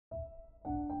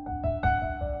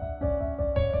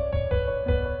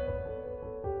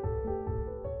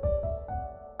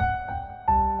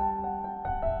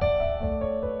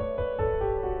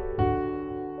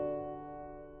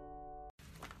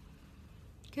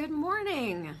Good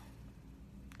morning.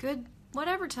 Good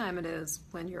whatever time it is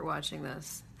when you're watching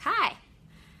this. Hi.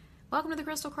 Welcome to the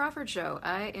Christel Crawford Show.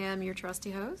 I am your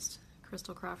trusty host,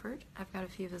 Christel Crawford. I've got a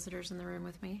few visitors in the room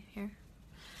with me here.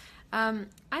 I'm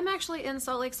actually in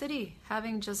Salt Lake City,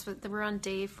 we're on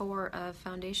day 4 of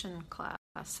foundation class.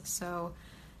 So,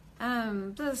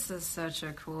 this is such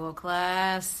a cool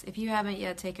class. If you haven't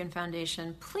yet taken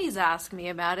foundation, please ask me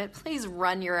about it. Please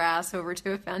run your ass over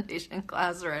to a foundation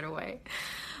class right away.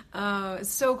 It's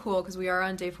so cool because we are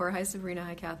on day 4. Hi, Sabrina.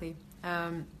 Hi, Kathy.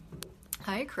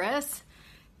 Hi, Chris.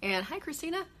 And hi,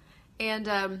 Christina.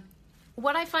 And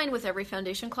what I find with every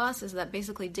foundation class is that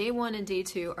basically day 1 and day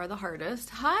 2 are the hardest.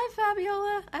 Hi,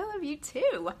 Fabiola. I love you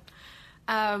too.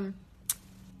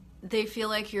 They feel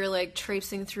like you're like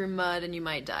traipsing through mud and you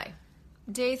might die.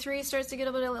 Day 3 starts to get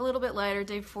a little bit lighter.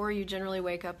 Day 4, you generally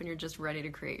wake up and you're just ready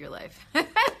to create your life.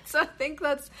 So I think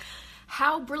that's...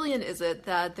 How brilliant is it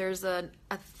that there's a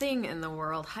thing in the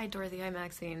world, hi Dorothy, hi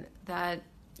Maxine, that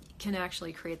can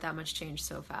actually create that much change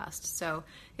so fast. So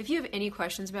if you have any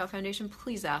questions about foundation,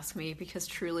 please ask me, because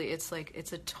truly it's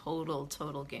a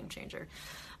total game changer.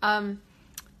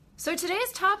 So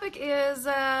today's topic is,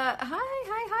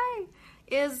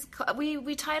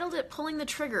 we titled it Pulling the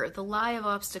Trigger, The Lie of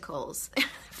Obstacles.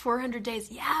 400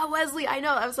 days. Yeah, Wesley, I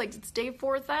know. I was like, it's day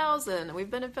 4,000. We've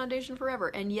been in foundation forever.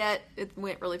 And yet it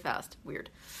went really fast.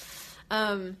 Weird.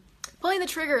 Pulling the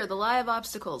Trigger, The Lie of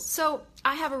Obstacles. So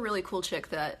I have a really cool chick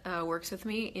that works with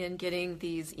me in getting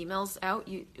these emails out.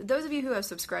 Those of you who have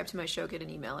subscribed to my show get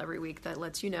an email every week that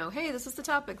lets you know, hey, this is the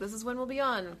topic. This is when we'll be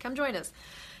on. Come join us.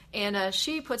 And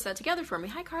she puts that together for me.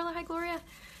 Hi, Carla. Hi, Gloria.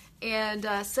 And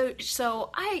so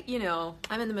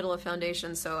I'm in the middle of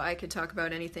foundation, so I could talk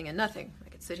about anything and nothing. I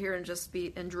could sit here and just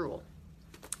and drool.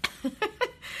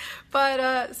 But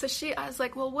I was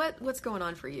like, well, what's going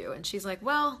on for you? And she's like,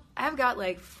 well, I've got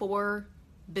like 4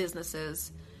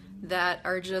 businesses that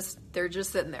they're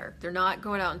just sitting there. They're not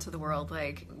going out into the world.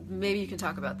 Like, maybe you can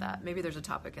talk about that. Maybe there's a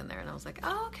topic in there. And I was like,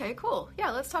 oh, okay, cool.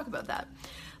 Yeah, let's talk about that.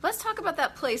 Let's talk about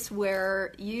that place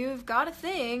where you've got a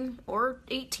thing or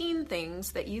 18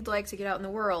 things that you'd like to get out in the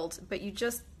world, but you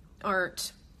just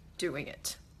aren't doing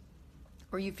it.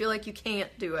 Or you feel like you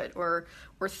can't do it, or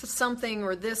something,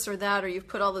 or this or that, or you've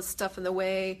put all this stuff in the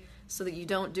way so that you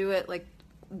don't do it, like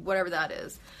whatever that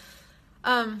is.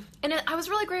 I was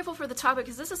really grateful for the topic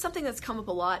because this is something that's come up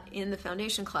a lot in the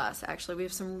foundation class. Actually, we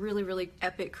have some really, really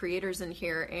epic creators in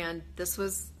here, and this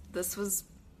was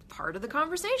part of the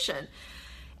conversation.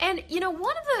 And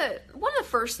one of the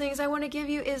first things I want to give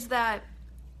you is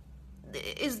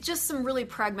just some really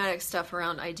pragmatic stuff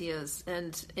around ideas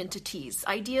and entities,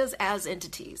 ideas as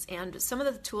entities, and some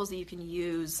of the tools that you can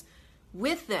use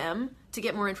with them to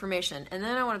get more information. And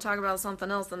then I want to talk about something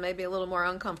else that may be a little more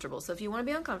uncomfortable. So if you want to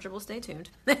be uncomfortable, stay tuned.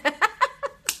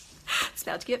 It's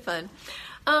about to get fun.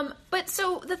 But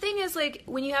so the thing is, like,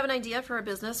 when you have an idea for a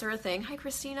business or a thing, hi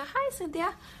Christina, hi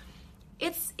Cynthia,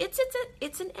 it's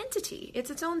an entity. It's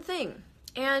its own thing.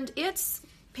 And it's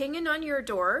pinging on your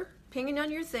door, pinging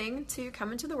on your thing to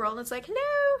come into the world. And it's like,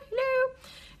 hello.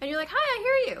 And you're like, hi,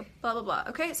 I hear you, blah, blah, blah.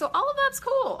 Okay, so all of that's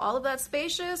cool. All of that's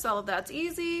spacious. All of that's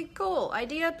easy. Cool.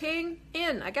 Idea, ping,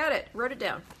 in. I got it. Wrote it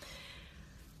down.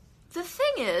 The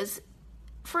thing is,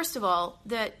 first of all,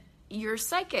 that you're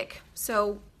psychic.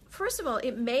 So first of all,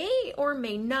 it may or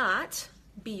may not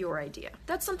be your idea.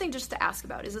 That's something just to ask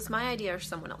about. Is this my idea or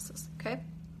someone else's? Okay.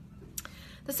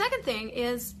 The second thing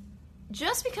is,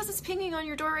 just because it's pinging on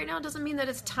your door right now doesn't mean that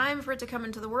it's time for it to come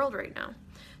into the world right now.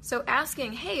 So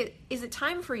asking, hey, is it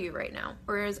time for you right now?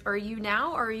 Or are you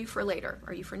now or are you for later?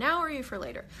 Are you for now or are you for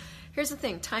later? Here's the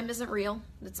thing. Time isn't real.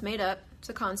 It's made up. It's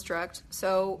a construct.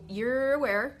 So you're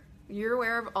aware. You're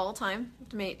aware of all time,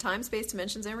 space,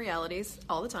 dimensions, and realities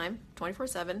all the time,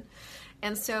 24/7.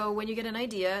 And so when you get an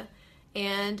idea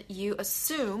and you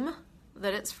assume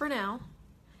that it's for now,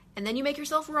 and then you make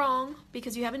yourself wrong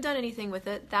because you haven't done anything with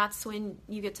it, that's when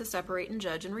you get to separate and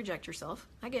judge and reject yourself.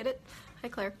 I get it. Hi,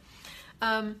 Claire.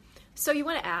 So you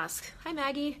want to ask, hi,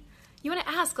 Maggie. You want to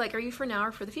ask, like, are you for now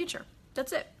or for the future?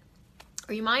 That's it.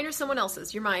 Are you mine or someone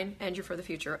else's? You're mine and you're for the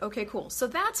future. Okay, cool. So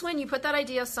that's when you put that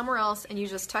idea somewhere else and you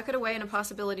just tuck it away in a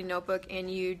possibility notebook and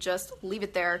you just leave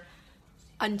it there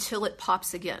until it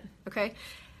pops again, okay?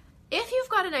 If you've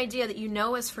got an idea that you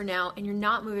know is for now and you're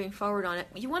not moving forward on it,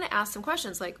 you want to ask some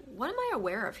questions like, what am I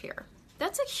aware of here?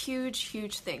 That's a huge,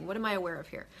 huge thing. What am I aware of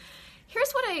here?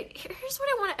 Here's what I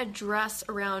want to address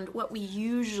around what we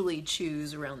usually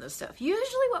choose around this stuff.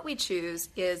 Usually what we choose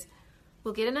is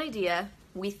we'll get an idea,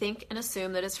 we think and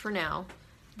assume that it's for now,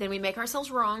 then we make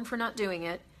ourselves wrong for not doing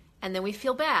it, and then we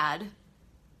feel bad,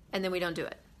 and then we don't do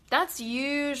it. That's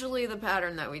usually the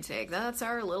pattern that we take. That's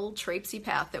our little traipsy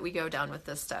path that we go down with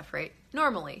this stuff, right?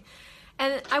 Normally.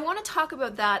 And I want to talk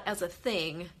about that as a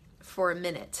thing for a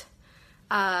minute.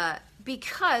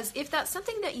 Because if that's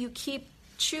something that you keep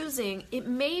choosing, it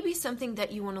may be something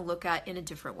that you want to look at in a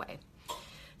different way.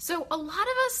 So a lot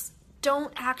of us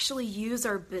don't actually use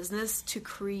our business to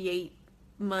create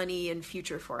money and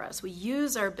future for us. We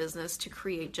use our business to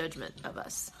create judgment of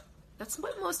us. That's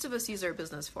what most of us use our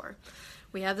business for.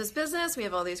 We have this business, we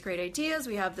have all these great ideas,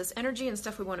 we have this energy and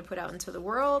stuff we want to put out into the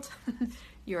world.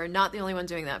 You are not the only one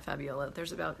doing that, Fabiola.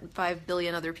 There's about 5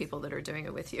 billion other people that are doing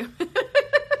it with you.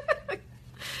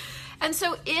 And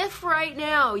so if right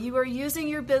now you are using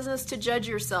your business to judge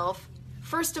yourself,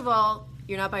 first of all,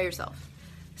 you're not by yourself.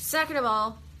 Second of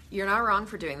all, you're not wrong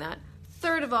for doing that.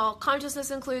 Third of all,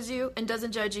 consciousness includes you and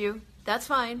doesn't judge you. That's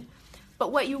fine.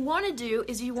 But what you want to do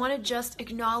is you want to just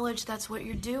acknowledge that's what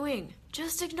you're doing.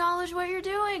 Just acknowledge what you're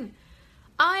doing.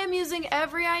 I am using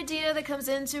every idea that comes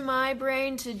into my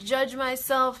brain to judge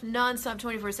myself nonstop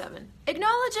 24/7.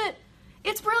 Acknowledge it.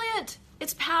 It's brilliant.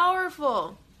 It's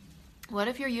powerful. What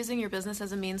if you're using your business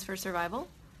as a means for survival?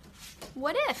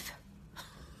 What if?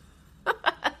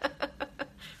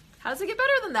 How does it get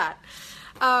better than that?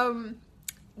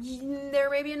 There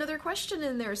may be another question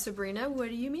in there, Sabrina. What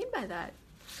do you mean by that?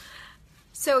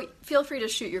 So feel free to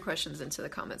shoot your questions into the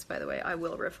comments, by the way. I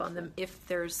will riff on them if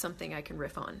there's something I can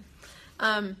riff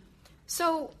on.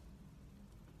 So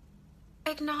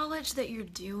acknowledge that you're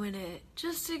doing it.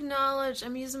 Just acknowledge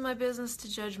I'm using my business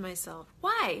to judge myself.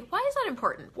 Why? Why is that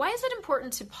important? Why is it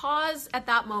important to pause at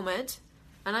that moment?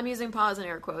 And I'm using pause in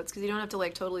air quotes because you don't have to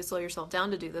like totally slow yourself down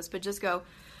to do this, but just go,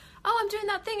 oh, I'm doing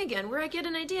that thing again where I get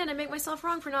an idea and I make myself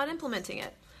wrong for not implementing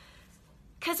it.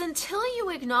 Because until you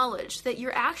acknowledge that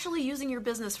you're actually using your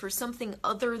business for something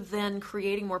other than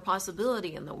creating more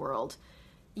possibility in the world,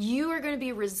 you are going to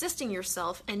be resisting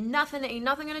yourself and ain't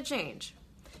nothing going to change.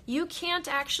 You can't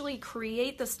actually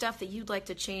create the stuff that you'd like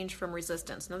to change from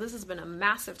resistance. Now, this has been a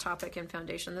massive topic in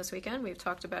Foundation this weekend. We've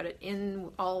talked about it in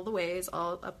all the ways,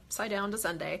 all upside down to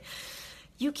Sunday.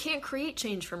 You can't create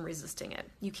change from resisting it.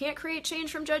 You can't create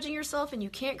change from judging yourself, and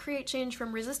you can't create change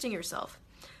from resisting yourself.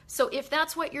 So if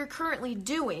that's what you're currently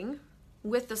doing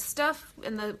with the stuff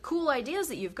and the cool ideas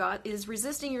that you've got is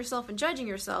resisting yourself and judging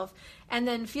yourself and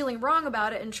then feeling wrong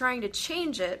about it and trying to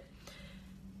change it,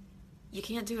 you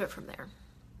can't do it from there.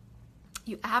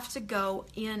 You have to go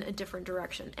in a different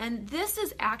direction. And this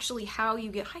is actually how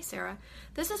you get, hi Sarah,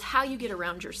 this is how you get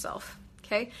around yourself.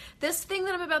 Okay? This thing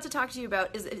that I'm about to talk to you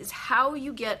about is how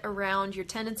you get around your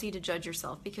tendency to judge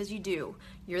yourself, because you do.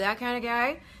 You're that kind of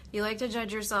guy. You like to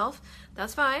judge yourself.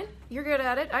 That's fine. You're good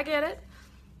at it. I get it.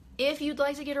 If you'd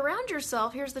like to get around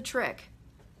yourself, here's the trick.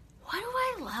 What do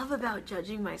I love about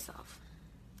judging myself?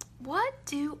 What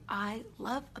do I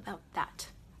love about that?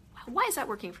 Why is that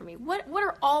working for me? What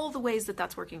are all the ways that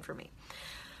that's working for me?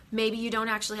 Maybe you don't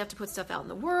actually have to put stuff out in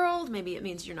the world. Maybe it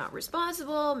means you're not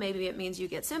responsible. Maybe it means you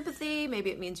get sympathy. Maybe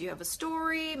it means you have a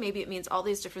story. Maybe it means all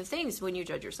these different things when you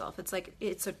judge yourself. It's like,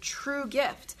 it's a true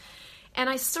gift. And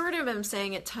I sort of am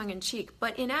saying it tongue-in-cheek,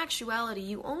 but in actuality,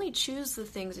 you only choose the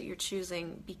things that you're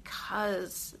choosing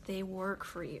because they work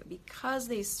for you, because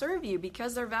they serve you,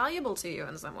 because they're valuable to you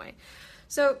in some way.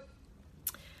 So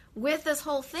with this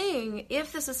whole thing,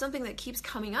 if this is something that keeps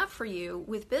coming up for you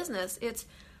with business, it's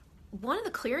one of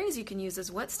the clearings you can use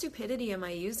is, what stupidity am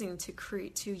I using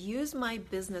to use my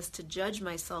business to judge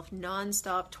myself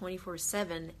nonstop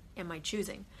 24/7 am I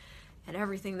choosing? And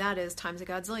everything that is times a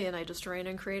godzillion, I destroy and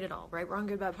uncreate it all. Right, wrong,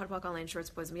 good, bad, POD, online,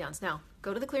 shorts, boys, and beyonds. Now,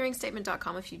 go to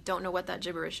theclearingstatement.com if you don't know what that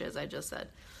gibberish is I just said.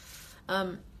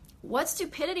 What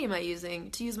stupidity am I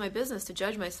using to use my business to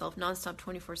judge myself nonstop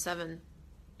 24/7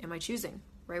 am I choosing?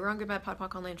 Right, wrong, good, bad,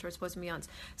 POD, online, shorts, boys, and beyonds.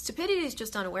 Stupidity is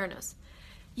just unawareness.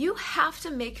 You have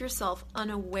to make yourself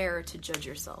unaware to judge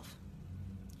yourself.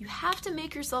 You have to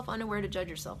make yourself unaware to judge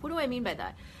yourself. What do I mean by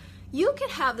that? You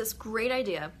could have this great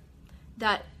idea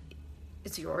that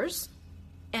it's yours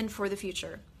and for the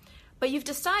future, but you've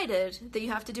decided that you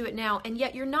have to do it now, and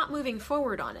yet you're not moving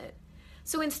forward on it.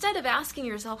 So instead of asking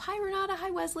yourself, hi Renata,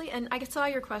 hi Wesley, and I saw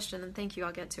your question, and thank you,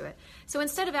 I'll get to it. So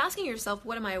instead of asking yourself,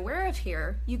 what am I aware of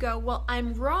here? You go, well,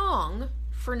 I'm wrong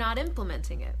for not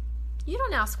implementing it. You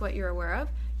don't ask what you're aware of.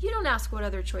 You don't ask what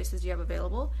other choices you have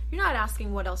available. You're not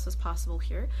asking what else is possible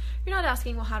here. You're not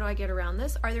asking, well, how do I get around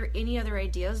this? Are there any other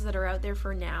ideas that are out there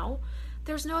for now?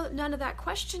 There's none of that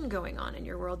question going on in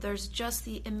your world. There's just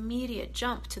the immediate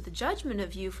jump to the judgment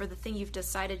of you for the thing you've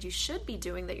decided you should be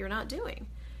doing that you're not doing.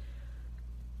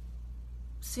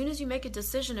 As soon as you make a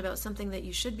decision about something that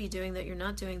you should be doing that you're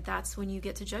not doing, that's when you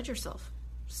get to judge yourself.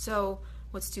 So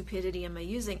What stupidity am I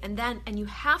using? And you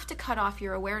have to cut off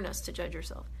your awareness to judge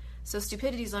yourself. So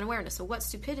stupidity is unawareness. So what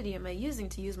stupidity am I using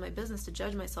to use my business to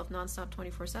judge myself nonstop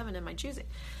 24/7 am I choosing?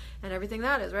 And everything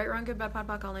that is, right, wrong, good, bad,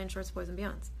 POD, all nine shorts, boys, and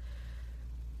beyonds.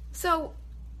 So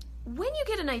when you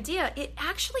get an idea, it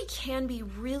actually can be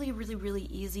really, really, really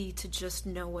easy to just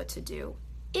know what to do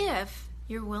if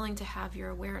you're willing to have your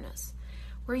awareness.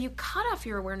 Where you cut off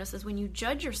your awareness is when you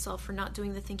judge yourself for not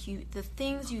doing the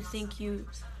things you think you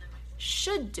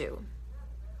should do.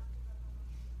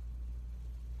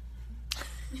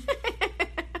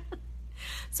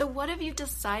 So what have you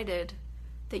decided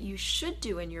that you should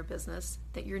do in your business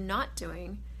that you're not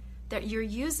doing, that you're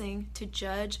using to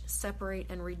judge, separate,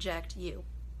 and reject you?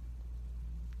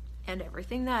 And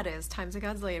everything that is, times of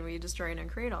God's lane, where you destroy and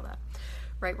uncreate all that.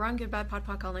 Right, wrong, good, bad,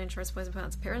 POD, all nine shorts, boys, and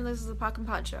pounds. Apparently this is a POD and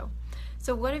POD show.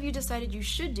 So what have you decided you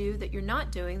should do that you're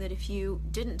not doing, that if you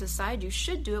didn't decide you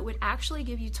should do it, would actually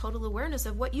give you total awareness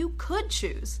of what you could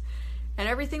choose? And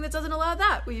everything that doesn't allow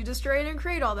that, will you destroy and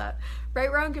create all that?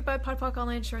 Right, wrong, good, bad, POD, all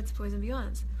nine shorts, boys, and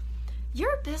beyonds.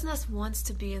 Your business wants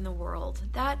to be in the world.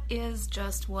 That is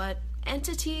just what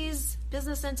entities,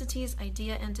 business entities,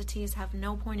 idea entities have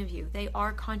no point of view. They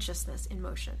are consciousness in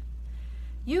motion.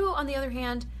 You, on the other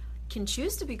hand, can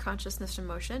choose to be consciousness in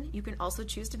motion. You can also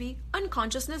choose to be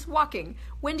unconsciousness walking.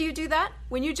 When do you do that?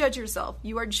 When you judge yourself.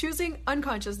 You are choosing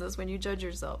unconsciousness when you judge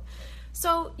yourself.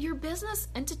 So your business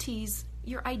entities,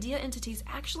 your idea entities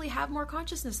actually have more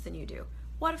consciousness than you do.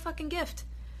 What a fucking gift.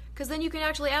 Because then you can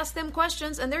actually ask them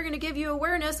questions and they're going to give you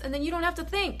awareness, and then you don't have to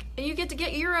think, and you get to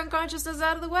get your unconsciousness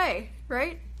out of the way,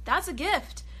 right? That's a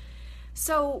gift.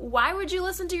 So why would you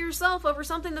listen to yourself over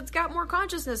something that's got more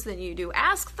consciousness than you do?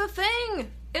 Ask the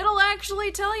thing. It'll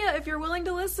actually tell you if you're willing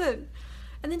to listen.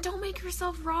 And then don't make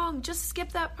yourself wrong. Just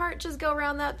skip that part. Just go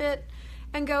around that bit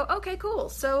and go, okay, cool.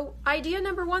 So idea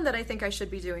number 1 that I think I should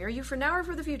be doing. Are you for now or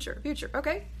for the future? Future.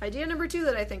 Okay. Idea number 2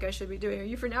 that I think I should be doing. Are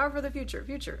you for now or for the future?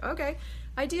 Future. Okay.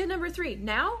 Idea number 3.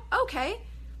 Now? Okay.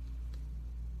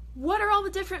 What are all the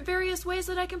different various ways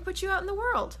that I can put you out in the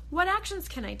world? What actions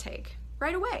can I take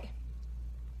right away?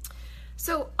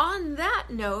 So on that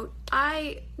note,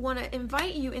 I want to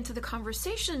invite you into the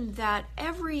conversation that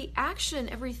every action,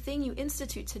 everything you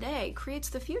institute today creates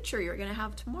the future you're going to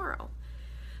have tomorrow.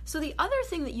 So the other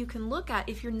thing that you can look at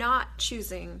if you're not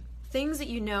choosing things that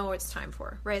you know it's time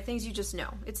for, right? Things you just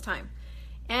know, it's time.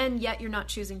 And yet you're not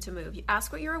choosing to move. You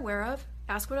ask what you're aware of,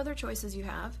 ask what other choices you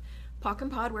have, POC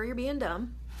and POD where you're being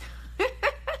dumb,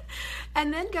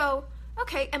 and then go,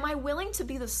 okay, am I willing to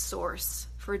be the source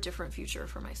for a different future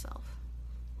for myself?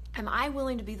 Am I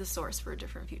willing to be the source for a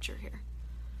different future here?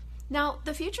 Now,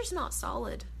 the future's not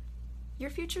solid. Your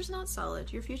future's not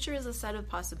solid. Your future is a set of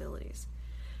possibilities.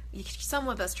 Some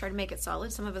of us try to make it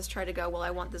solid. Some of us try to go, well,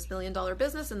 I want this $1 million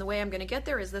business, and the way I'm going to get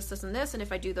there is this, this, and this, and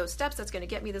if I do those steps, that's going to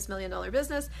get me this $1 million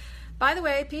business. By the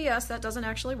way, P.S., that doesn't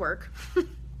actually work.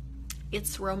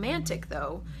 It's romantic,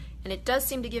 though, and it does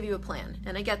seem to give you a plan,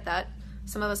 and I get that.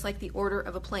 Some of us like the order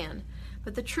of a plan.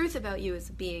 But the truth about you as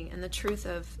a being, and the truth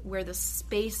of where the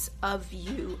space of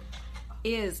you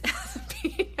is as a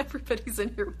being, everybody's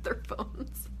in here with their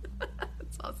phones.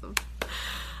 That's awesome.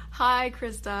 Hi,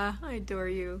 Krista. I adore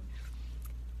you.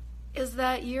 Is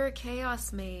that you're a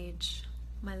chaos mage,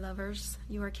 my lovers.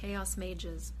 You are chaos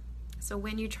mages. So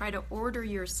when you try to order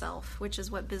yourself, which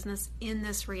is what business in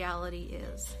this reality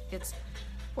is, it's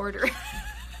order. We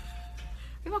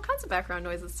have all kinds of background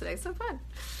noises today. So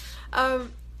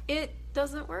fun. It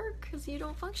doesn't work because you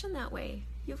don't function that way.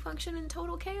 You function in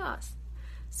total chaos.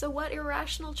 So what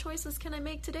irrational choices can I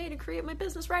make today to create my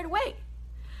business right away?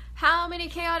 How many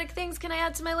chaotic things can I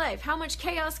add to my life? How much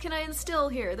chaos can I instill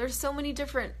here? There's so many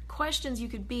different questions you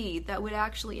could be that would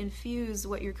actually infuse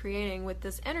what you're creating with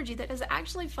this energy that is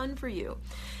actually fun for you.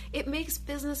 It makes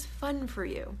business fun for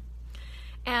you.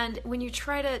 And when you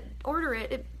try to order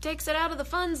it, it takes it out of the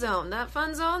fun zone. That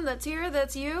fun zone that's here,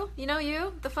 that's you. You know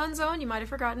you, the fun zone. You might have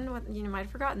forgotten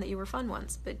that you were fun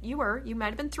once, but you were. You might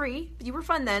have been 3, but you were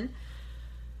fun then.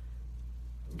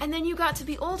 And then you got to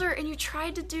be older and you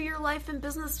tried to do your life and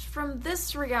business from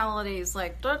this reality. It's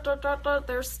like,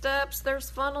 there's steps, there's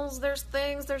funnels, there's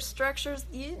things, there's structures.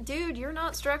 Dude, you're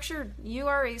not structured. You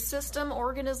are a system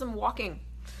organism walking.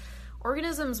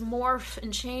 Organisms morph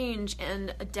and change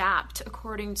and adapt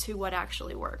according to what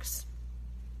actually works.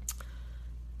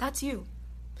 That's you.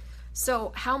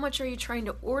 So how much are you trying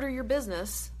to order your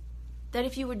business that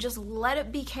if you would just let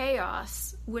it be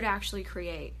chaos would actually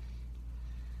create?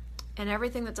 And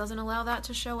everything that doesn't allow that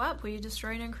to show up, will you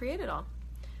destroy it and create it all?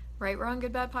 Right, wrong,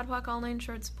 good, bad, POD, POC, all 9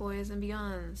 shorts, boys and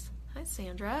beyonds. Hi,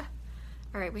 Sandra.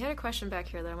 All right, we had a question back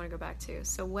here that I want to go back to.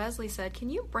 So Wesley said, can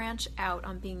you branch out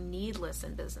on being needless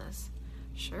in business?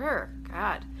 Sure,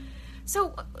 God.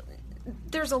 So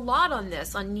there's a lot on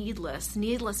this, on needless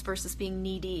versus being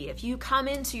needy. If you come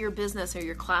into your business or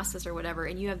your classes or whatever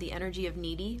and you have the energy of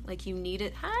needy, like you need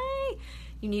it,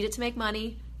 you need it to make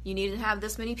money, you need to have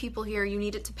this many people here, you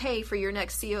need it to pay for your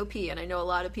next COP. And I know a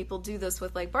lot of people do this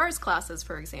with like bars classes,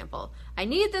 for example. I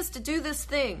need this to do this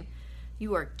thing.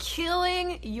 You are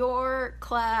killing your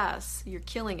class. You're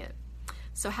killing it.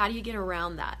 So how do you get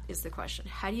around that is the question.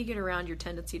 How do you get around your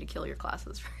tendency to kill your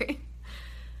classes, right?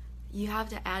 You have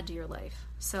to add to your life.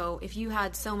 So if you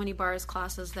had so many bars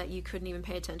classes that you couldn't even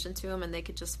pay attention to them and they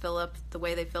could just fill up the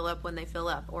way they fill up when they fill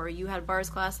up, or you had bars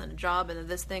class and a job and a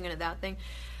this thing and a that thing,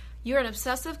 you're an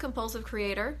obsessive compulsive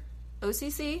creator.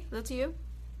 OCC, that's you.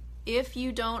 If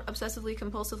you don't obsessively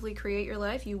compulsively create your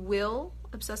life, you will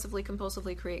obsessively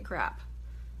compulsively create crap.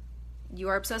 You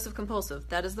are obsessive compulsive.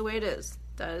 That is the way it is.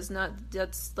 That's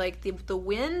like the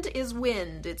wind is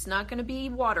wind. It's not going to be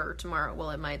water tomorrow. Well,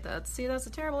 it might. That's a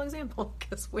terrible example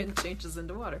because wind changes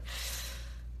into water.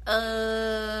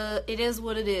 It is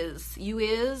what it is. You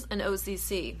is an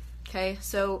OCC. Okay?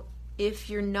 So if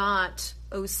you're not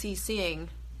OCCing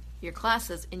your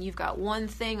classes and you've got one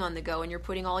thing on the go and you're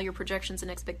putting all your projections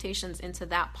and expectations into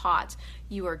that pot,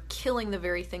 you are killing the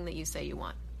very thing that you say you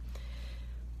want.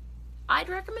 I'd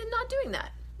recommend not doing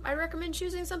that. I'd recommend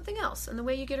choosing something else. And the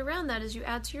way you get around that is you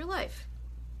add to your life.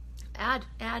 Add,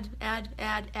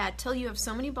 till you have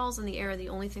so many balls in the air, the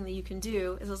only thing that you can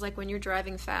do is like when you're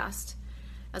driving fast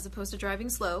as opposed to driving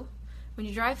slow. When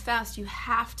you drive fast, you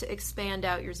have to expand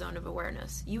out your zone of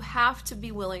awareness. You have to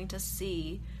be willing to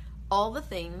see all the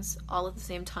things all at the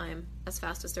same time as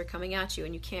fast as they're coming at you,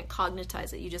 and you can't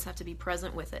cognitize it. You just have to be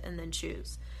present with it and then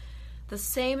choose. The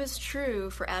same is true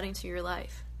for adding to your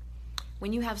life.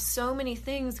 When you have so many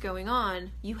things going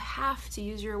on, you have to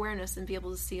use your awareness and be able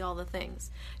to see all the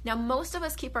things. Now, most of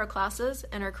us keep our classes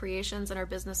and our creations and our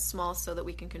business small so that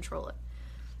we can control it.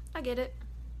 I get it.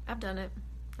 I've done it.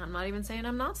 I'm not even saying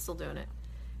I'm not still doing it.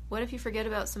 What if you forget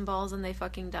about some balls and they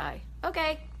fucking die?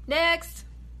 Okay, next.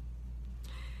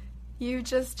 You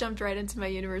just jumped right into my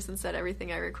universe and said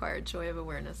everything I required. Joy of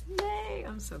awareness. Yay!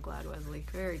 I'm so glad, Wesley.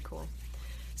 Very cool.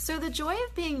 So the joy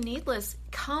of being needless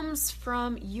comes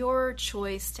from your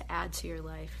choice to add to your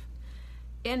life.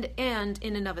 And in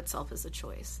and of itself is a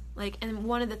choice. And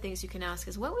one of the things you can ask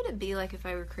is, what would it be like if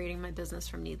I were creating my business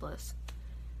from needless?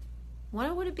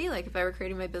 What would it be like if I were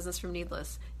creating my business from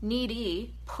needless?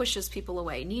 Needy pushes people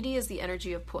away. Needy is the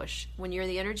energy of push. When you're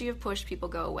the energy of push, people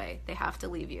go away. They have to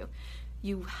leave you.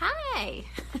 Hi!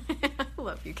 I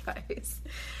love you guys.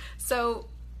 So,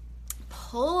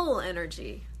 pulling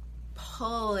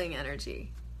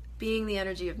energy, being the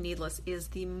energy of needless is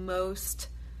the most,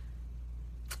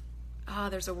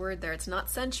 there's a word there. It's not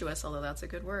sensuous, although that's a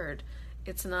good word.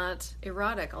 It's not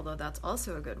erotic, although that's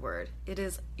also a good word. It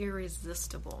is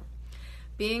irresistible.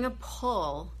 Being a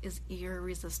pull is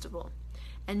irresistible.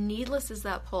 And needless is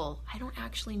that pull. I don't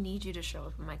actually need you to show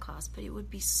up in my class, but it would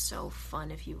be so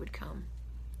fun if you would come.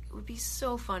 It would be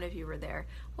so fun if you were there.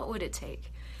 What would it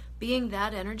take? Being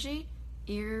that energy,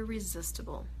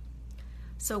 irresistible.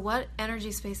 So what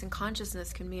energy, space, and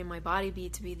consciousness can me and my body be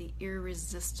to be the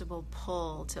irresistible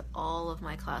pull to all of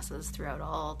my classes throughout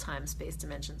all time, space,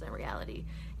 dimensions, and reality,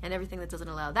 and everything that doesn't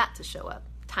allow that to show up?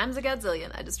 Times a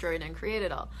godzillion. I destroyed and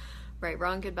created all. Right,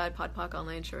 wrong, good, bad, pod, poc,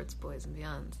 online shorts, boys and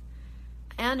beyonds.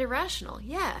 And irrational.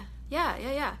 Yeah.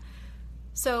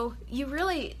 So you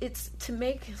really, it's to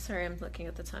make, sorry, I'm looking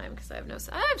at the time because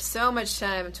I have so much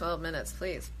time, 12 minutes,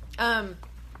 please.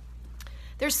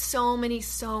 There's so many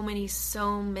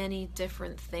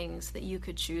different things that you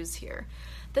could choose here.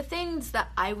 The things that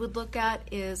I would look at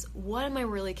is, what am I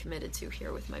really committed to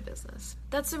here with my business?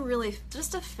 That's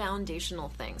just a foundational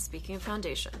thing. Speaking of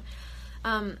foundation,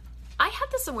 I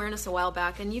had this awareness a while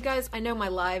back, and you guys, I know my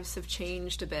lives have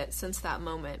changed a bit since that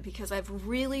moment, because I've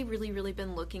really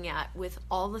been looking at, with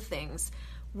all the things,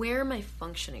 where am I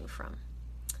functioning from?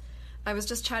 I was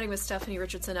just chatting with Stephanie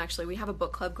Richardson, actually. We have a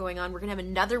book club going on. We're going to have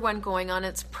another one going on.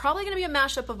 It's probably going to be a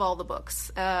mashup of all the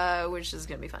books, which is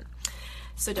going to be fun.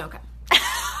 So don't come.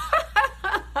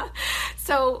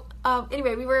 So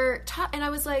anyway, we were and I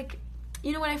was like,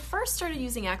 when I first started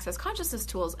using Access Consciousness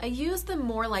tools, I used them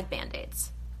more like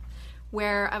Band-Aids,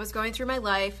 where I was going through my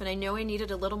life and I know I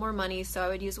needed a little more money, so I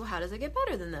would use, well, how does it get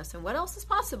better than this? And what else is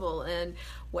possible? And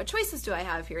what choices do I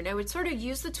have here? And I would sort of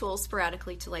use the tools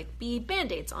sporadically to be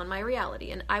Band-Aids on my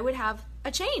reality. And I would have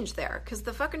a change there because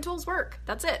the fucking tools work.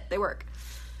 That's it. They work.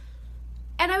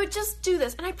 And I would just do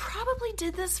this. And I probably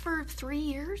did this for 3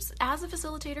 years as a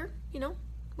facilitator,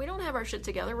 We don't have our shit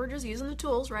together. We're just using the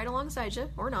tools right alongside you,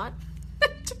 or not,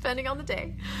 depending on the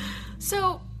day.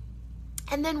 So,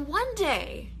 and then one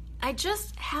day, I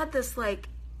just had this like,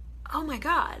 oh my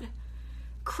God,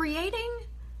 creating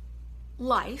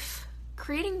life,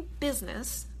 creating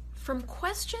business from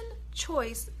question,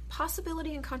 choice,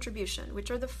 possibility, and contribution,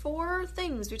 which are the 4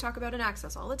 things we talk about in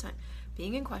Access all the time.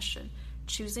 Being in question,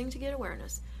 choosing to get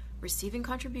awareness, receiving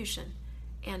contribution,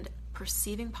 and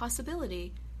perceiving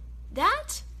possibility.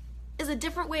 That is a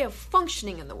different way of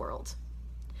functioning in the world.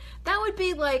 That would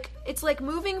be like, it's like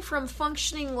moving from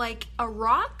functioning like a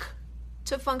rock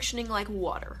to functioning like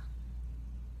water.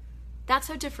 That's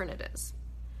how different it is.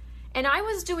 And I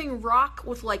was doing rock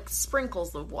with like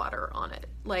sprinkles of water on it.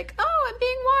 Like, oh, I'm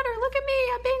being water. Look at me.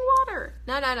 I'm being water.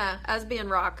 No. I was being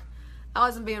rock. I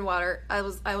wasn't being water. I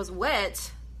was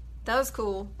wet. That was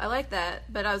cool. I like that.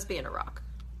 But I was being a rock.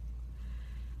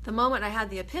 The moment I had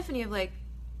the epiphany of like,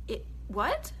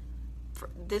 what?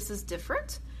 This is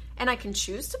different? And I can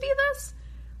choose to be this?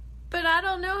 But I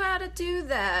don't know how to do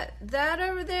that. That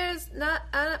over there is not,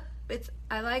 I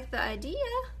like the idea.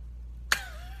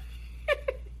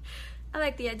 I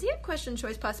like the idea of question,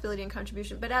 choice, possibility, and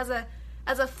contribution. But as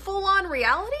a full-on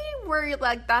reality where you're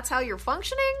like, that's how you're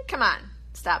functioning? Come on,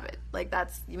 stop it. Like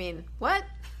you mean, what?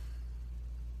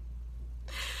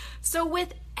 So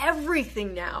with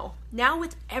everything now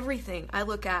with everything, I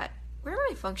look at, where am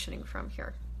I functioning from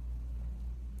here?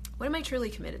 What am I truly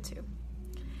committed to?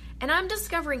 And I'm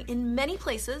discovering in many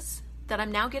places that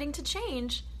I'm now getting to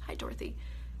change, hi Dorothy,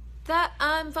 that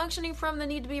I'm functioning from the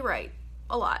need to be right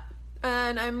a lot.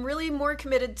 And I'm really more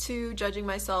committed to judging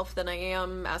myself than I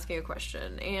am asking a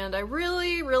question. And I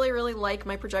really, really, really like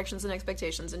my projections and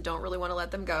expectations and don't really want to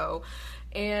let them go.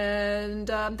 And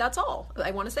that's all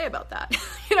I want to say about that.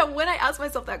 When I ask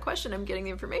myself that question, I'm getting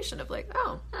the information of like,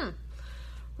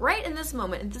 right in this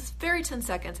moment, in this very 10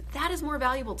 seconds, that is more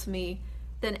valuable to me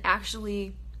than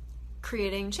actually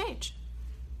creating change.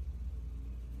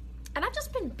 And I've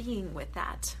just been being with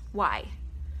that. Why?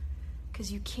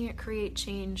 Because you can't create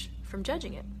change from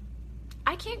judging it.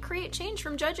 I can't create change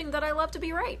from judging that I love to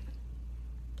be right.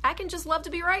 I can just love to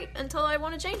be right until I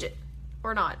want to change it.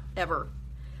 Or not, ever.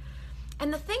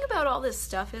 And the thing about all this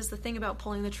stuff is, the thing about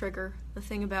pulling the trigger, the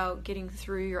thing about getting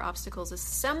through your obstacles, is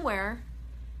somewhere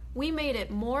we made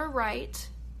it more right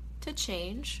to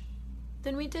change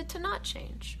than we did to not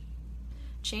change.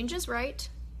 Change is right,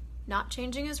 not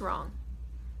changing is wrong.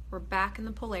 We're back in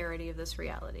the polarity of this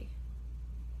reality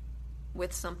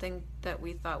with something that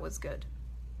we thought was good.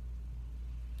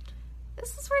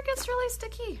 This is where it gets really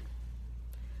sticky.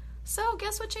 So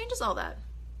guess what changes all that?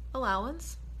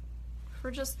 Allowance for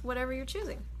just whatever you're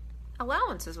choosing.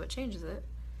 Allowance is what changes it.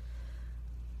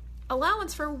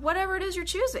 Allowance for whatever it is you're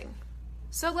choosing.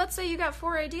 So let's say you got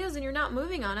 4 ideas and you're not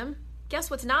moving on them. Guess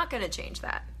what's not going to change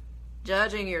that?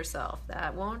 Judging yourself.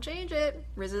 That won't change it.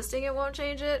 Resisting it won't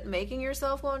change it. Making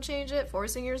yourself won't change it.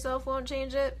 Forcing yourself won't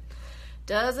change it.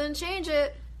 Doesn't change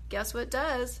it. Guess what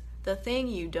does? The thing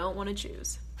you don't want to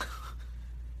choose.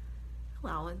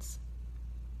 Allowance.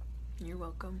 You're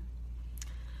welcome.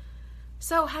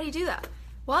 So how do you do that?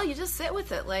 Well, you just sit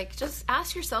with it. Like, just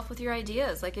ask yourself with your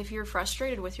ideas. Like, if you're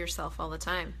frustrated with yourself all the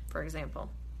time, for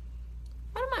example,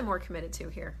 what am I more committed to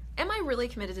here? Am I really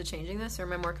committed to changing this, or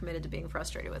am I more committed to being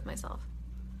frustrated with myself?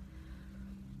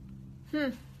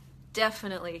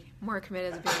 Definitely more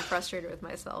committed to being frustrated with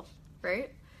myself,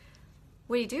 right?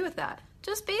 What do you do with that?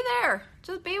 Just be there.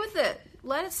 Just be with it.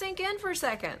 Let it sink in for a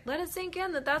second. Let it sink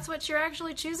in that that's what you're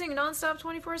actually choosing nonstop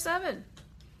 24/7.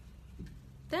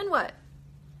 Then what?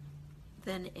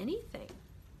 Then anything.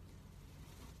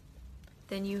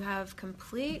 Then you have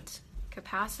complete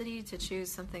capacity to choose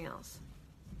something else.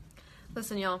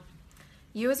 Listen, y'all.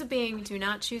 You as a being do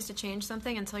not choose to change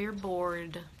something until you're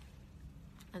bored.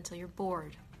 Until you're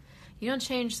bored. You don't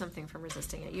change something from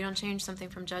resisting it. You don't change something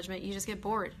from judgment. You just get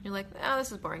bored. You're like, oh,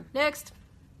 this is boring. Next.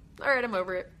 All right, I'm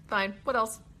over it. Fine. What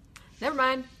else? Never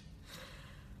mind.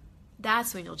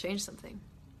 That's when you'll change something.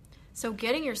 So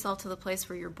getting yourself to the place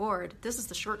where you're bored, this is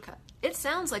the shortcut. It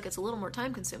sounds like it's a little more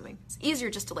time consuming. It's easier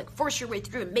just to like force your way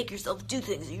through and make yourself do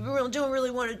things you don't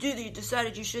really want to do that you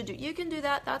decided you should do. You can do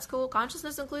that. That's cool.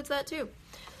 Consciousness includes that too.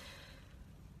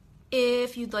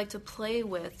 If you'd like to play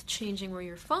with changing where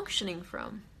you're functioning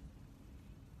from,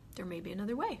 there may be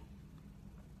another way.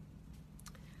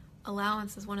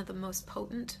 Allowance is one of the most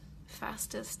potent,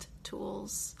 fastest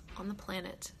tools on the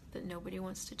planet that nobody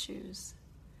wants to choose.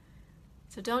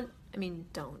 So don't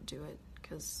do it,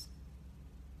 because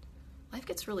life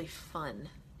gets really fun,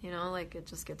 like it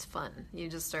just gets fun. You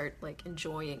just start like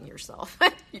enjoying yourself.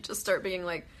 You just start being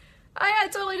like, I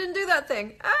totally didn't do that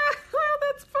thing. Well,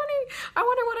 that's funny. I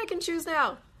wonder what I can choose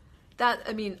now.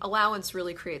 Allowance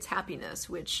really creates happiness,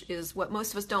 which is what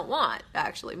most of us don't want,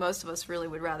 actually. Most of us really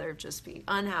would rather just be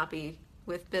unhappy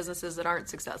with businesses that aren't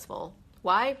successful.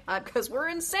 Why? Because we're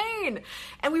insane.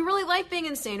 And we really like being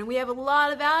insane, and we have a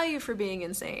lot of value for being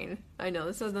insane. I know,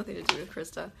 this has nothing to do with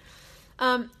Krista.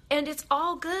 And it's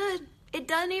all good. It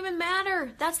doesn't even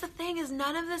matter. That's the thing, is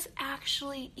none of this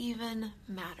actually even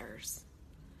matters.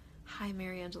 Hi,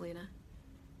 Mary Angelina.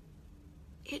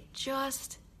 It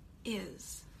just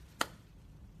is.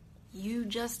 You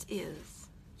just is.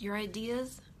 Your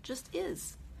ideas just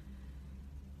is.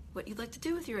 What you'd like to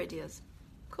do with your ideas.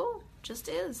 Cool. Just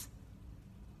is.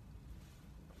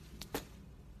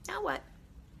 Now what?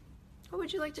 What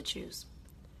would you like to choose?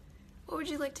 What would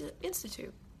you like to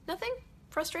institute? Nothing?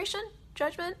 Frustration?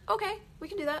 Judgment? Okay, we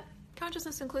can do that.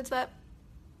 Consciousness includes that.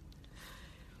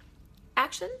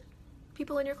 Action?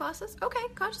 People in your classes? Okay,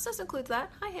 consciousness includes that.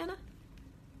 Hi, Hannah.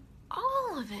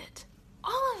 All of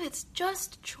it's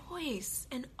just choice.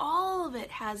 And all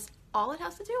it has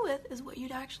to do with is what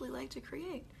you'd actually like to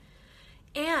create.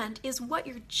 And is what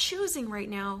you're choosing right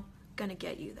now going to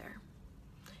get you there?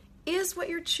 Is what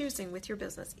you're choosing with your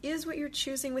business, is what you're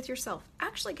choosing with yourself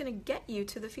actually going to get you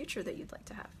to the future that you'd like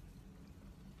to have?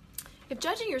 If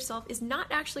judging yourself is not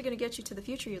actually going to get you to the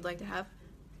future you'd like to have,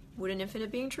 would an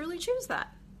infinite being truly choose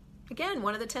that? Again,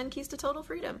 one of the 10 keys to total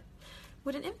freedom.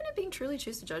 Would an infinite being truly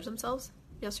choose to judge themselves?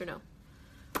 Yes or no?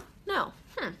 No.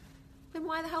 Then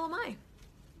why the hell am I?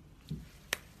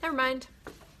 Never mind.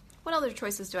 What other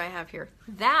choices do I have here?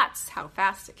 That's how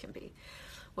fast it can be.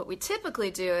 What we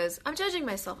typically do is, I'm judging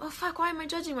myself. Oh, fuck, why am I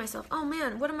judging myself? Oh,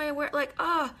 man, what am I wearing? Like,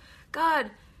 oh, God,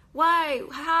 why,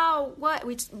 how, what?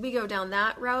 We go down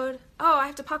that road. Oh, I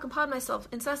have to pock and pod myself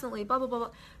incessantly, blah, blah, blah,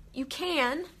 blah. You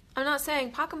can. I'm not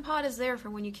saying pock and pod is there for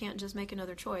when you can't just make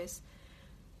another choice.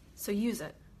 So use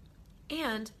it.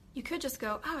 And you could just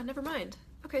go, never mind.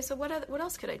 Okay, so what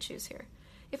else could I choose here?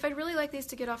 If I'd really like these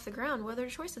to get off the ground, what other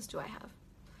choices do I have?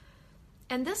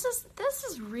 And this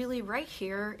is really right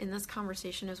here in this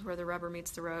conversation is where the rubber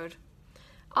meets the road.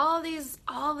 All this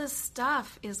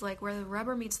stuff is like where the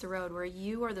rubber meets the road, where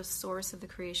you are the source of the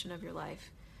creation of your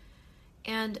life.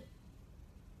 And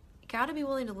you got to be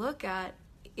willing to look at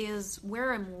is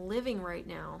where I'm living right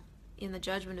now, in the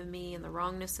judgment of me, in the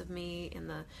wrongness of me, in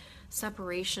the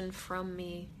separation from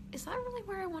me. Is that really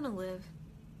where I want to live?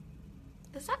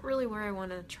 Is that really where I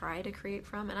want to try to create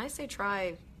from? And I say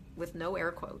try with no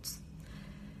air quotes.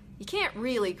 You can't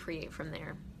really create from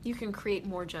there. You can create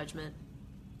more judgment.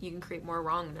 You can create more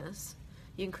wrongness.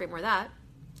 You can create more of that.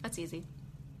 That's easy.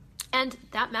 And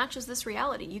that matches this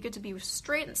reality. You get to be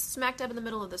straight and smack dab in the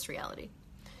middle of this reality.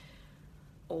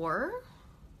 Or,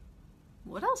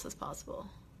 what else is possible?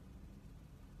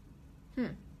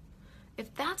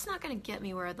 If that's not going to get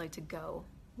me where I'd like to go,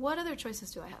 what other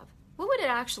choices do I have? What would it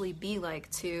actually be like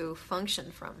to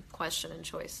function from question and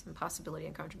choice and possibility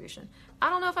and contribution? I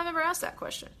don't know if I've ever asked that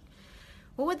question.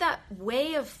 What would that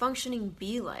way of functioning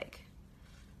be like?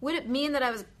 Would it mean that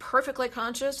I was perfectly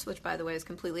conscious, which, by the way, is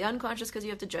completely unconscious because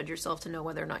you have to judge yourself to know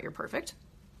whether or not you're perfect?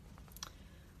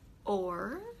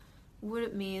 Or would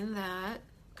it mean that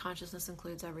consciousness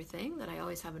includes everything, that I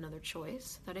always have another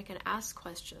choice, that I can ask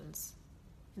questions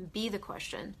and be the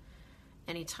question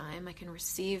anytime, I can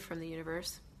receive from the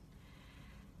universe?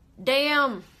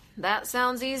 Damn, that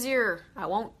sounds easier. I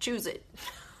won't choose it.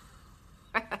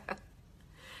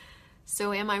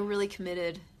 So am I really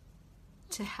committed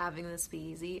to having this be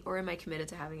easy, or am I committed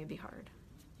to having it be hard?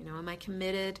 Am I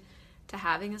committed to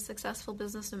having a successful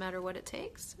business no matter what it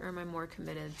takes, or am I more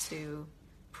committed to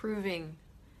proving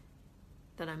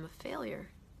that I'm a failure?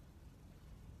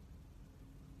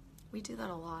 We do that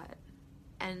a lot,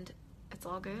 and it's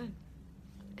all good.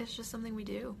 It's just something we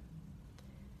do.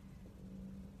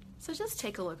 So just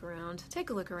take a look around. Take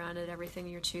a look around at everything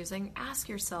you're choosing. Ask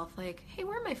yourself, like, hey,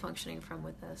 where am I functioning from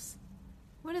with this?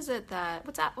 What is it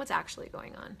what's actually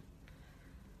going on?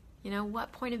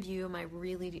 What point of view am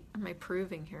I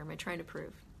proving here? Am I trying to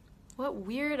prove? What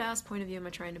weird-ass point of view am I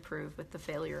trying to prove with the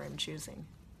failure I'm choosing?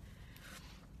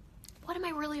 What am I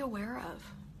really aware of?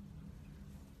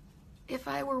 If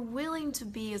I were willing to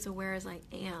be as aware as I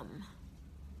am,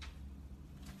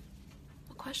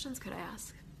 what questions could I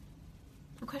ask?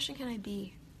 What question can I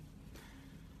be?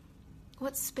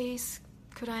 What space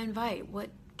could I invite?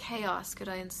 What chaos could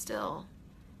I instill?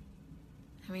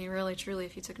 I mean, really, truly,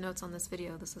 if you took notes on this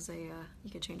video, this is you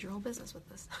could change your whole business with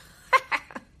this.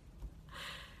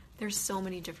 There's so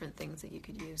many different things that you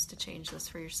could use to change this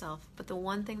for yourself, but the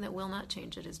one thing that will not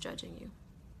change it is judging you.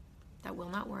 That will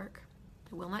not work.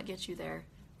 It will not get you there.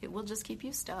 It will just keep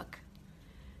you stuck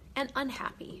and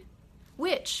unhappy.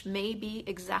 which may be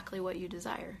exactly what you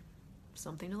desire.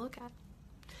 Something to look at.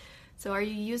 So are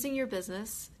you using your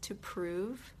business to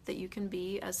prove that you can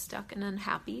be as stuck and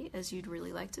unhappy as you'd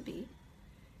really like to be?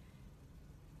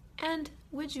 And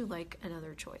would you like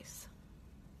another choice?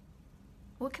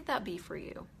 What could that be for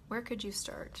you? Where could you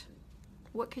start?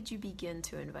 What could you begin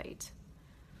to invite?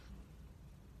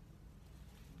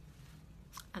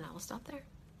 And I will stop there.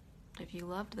 If you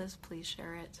loved this, please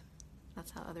share it.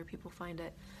 That's how other people find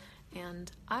it.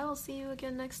 And I will see you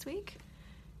again next week.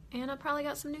 And I've probably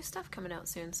got some new stuff coming out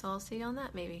soon, so I'll see you on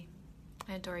that maybe.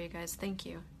 I adore you guys. Thank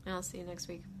you. And I'll see you next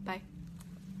week. Bye.